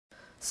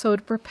So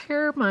to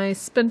prepare my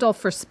spindle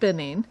for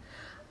spinning,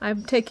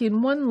 I'm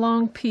taking one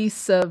long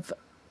piece of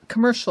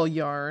commercial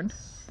yarn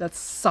that's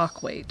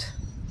sock weight,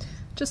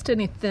 just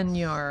any thin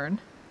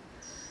yarn.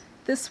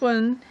 This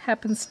one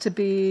happens to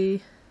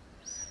be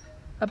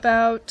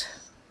about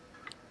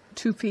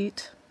 2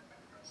 feet.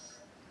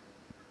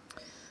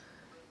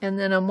 And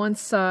then on one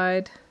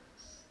side,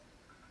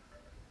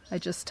 I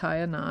just tie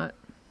a knot.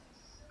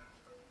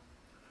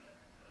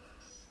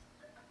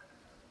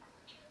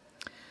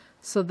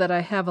 So that I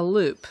have a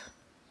loop,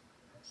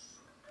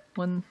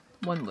 one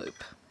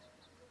loop.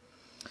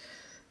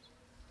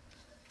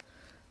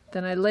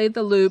 Then I lay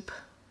the loop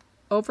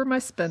over my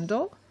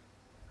spindle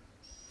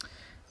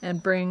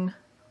and bring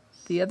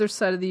the other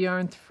side of the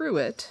yarn through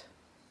it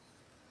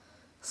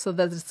so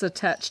that it's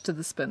attached to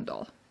the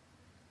spindle.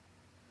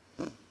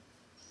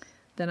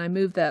 Then I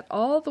move that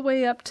all the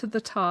way up to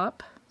the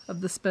top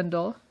of the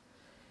spindle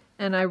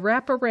and I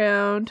wrap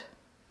around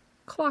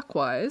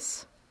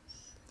clockwise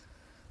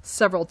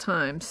several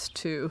times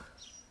to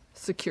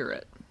secure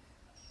it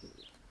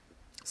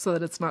so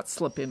that it's not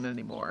slipping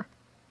anymore.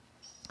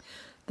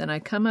 Then I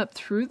come up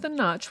through the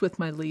notch with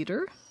my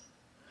leader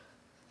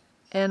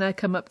and I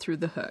come up through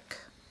the hook.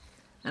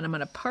 And I'm going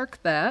to park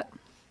that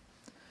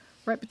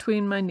right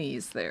between my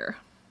knees there.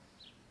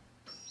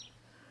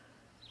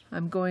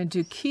 I'm going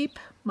to keep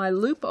my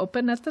loop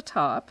open at the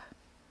top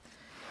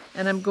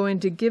and I'm going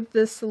to give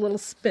this a little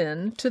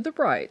spin to the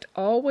right,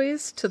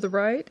 always to the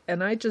right,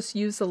 and I just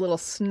use a little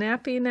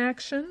snapping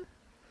action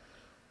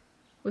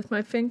with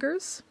my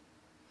fingers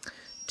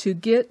to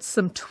get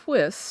some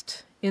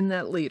twist in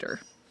that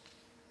leader.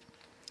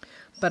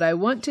 But I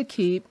want to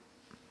keep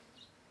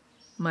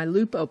my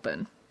loop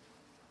open.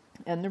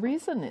 And the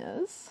reason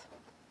is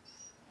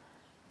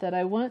that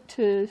I want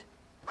to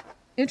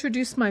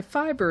introduce my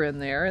fiber in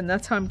there, and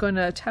that's how I'm going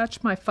to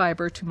attach my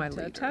fiber to my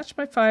leader. To attach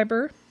my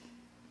fiber,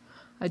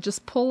 I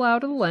just pull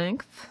out a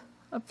length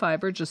of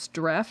fiber, just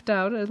draft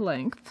out a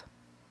length,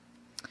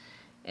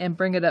 and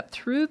bring it up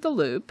through the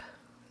loop.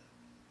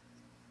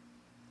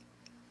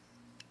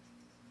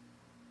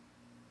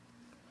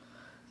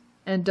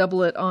 And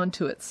double it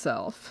onto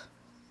itself.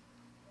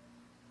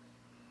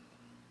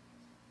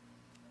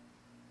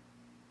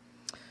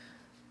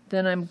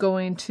 Then I'm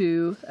going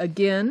to,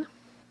 again,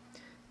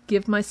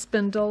 give my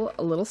spindle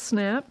a little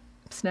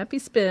snappy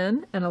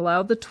spin, and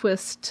allow the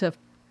twist to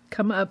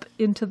come up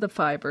into the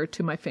fiber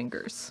to my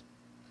fingers.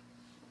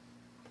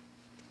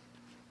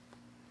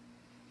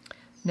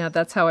 Now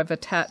that's how I've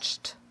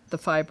attached the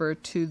fiber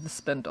to the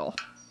spindle.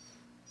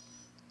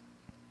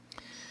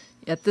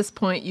 At this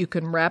point you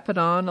can wrap it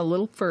on a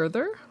little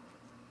further.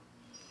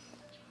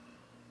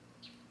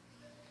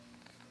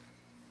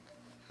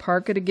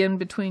 Park it again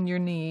between your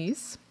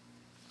knees.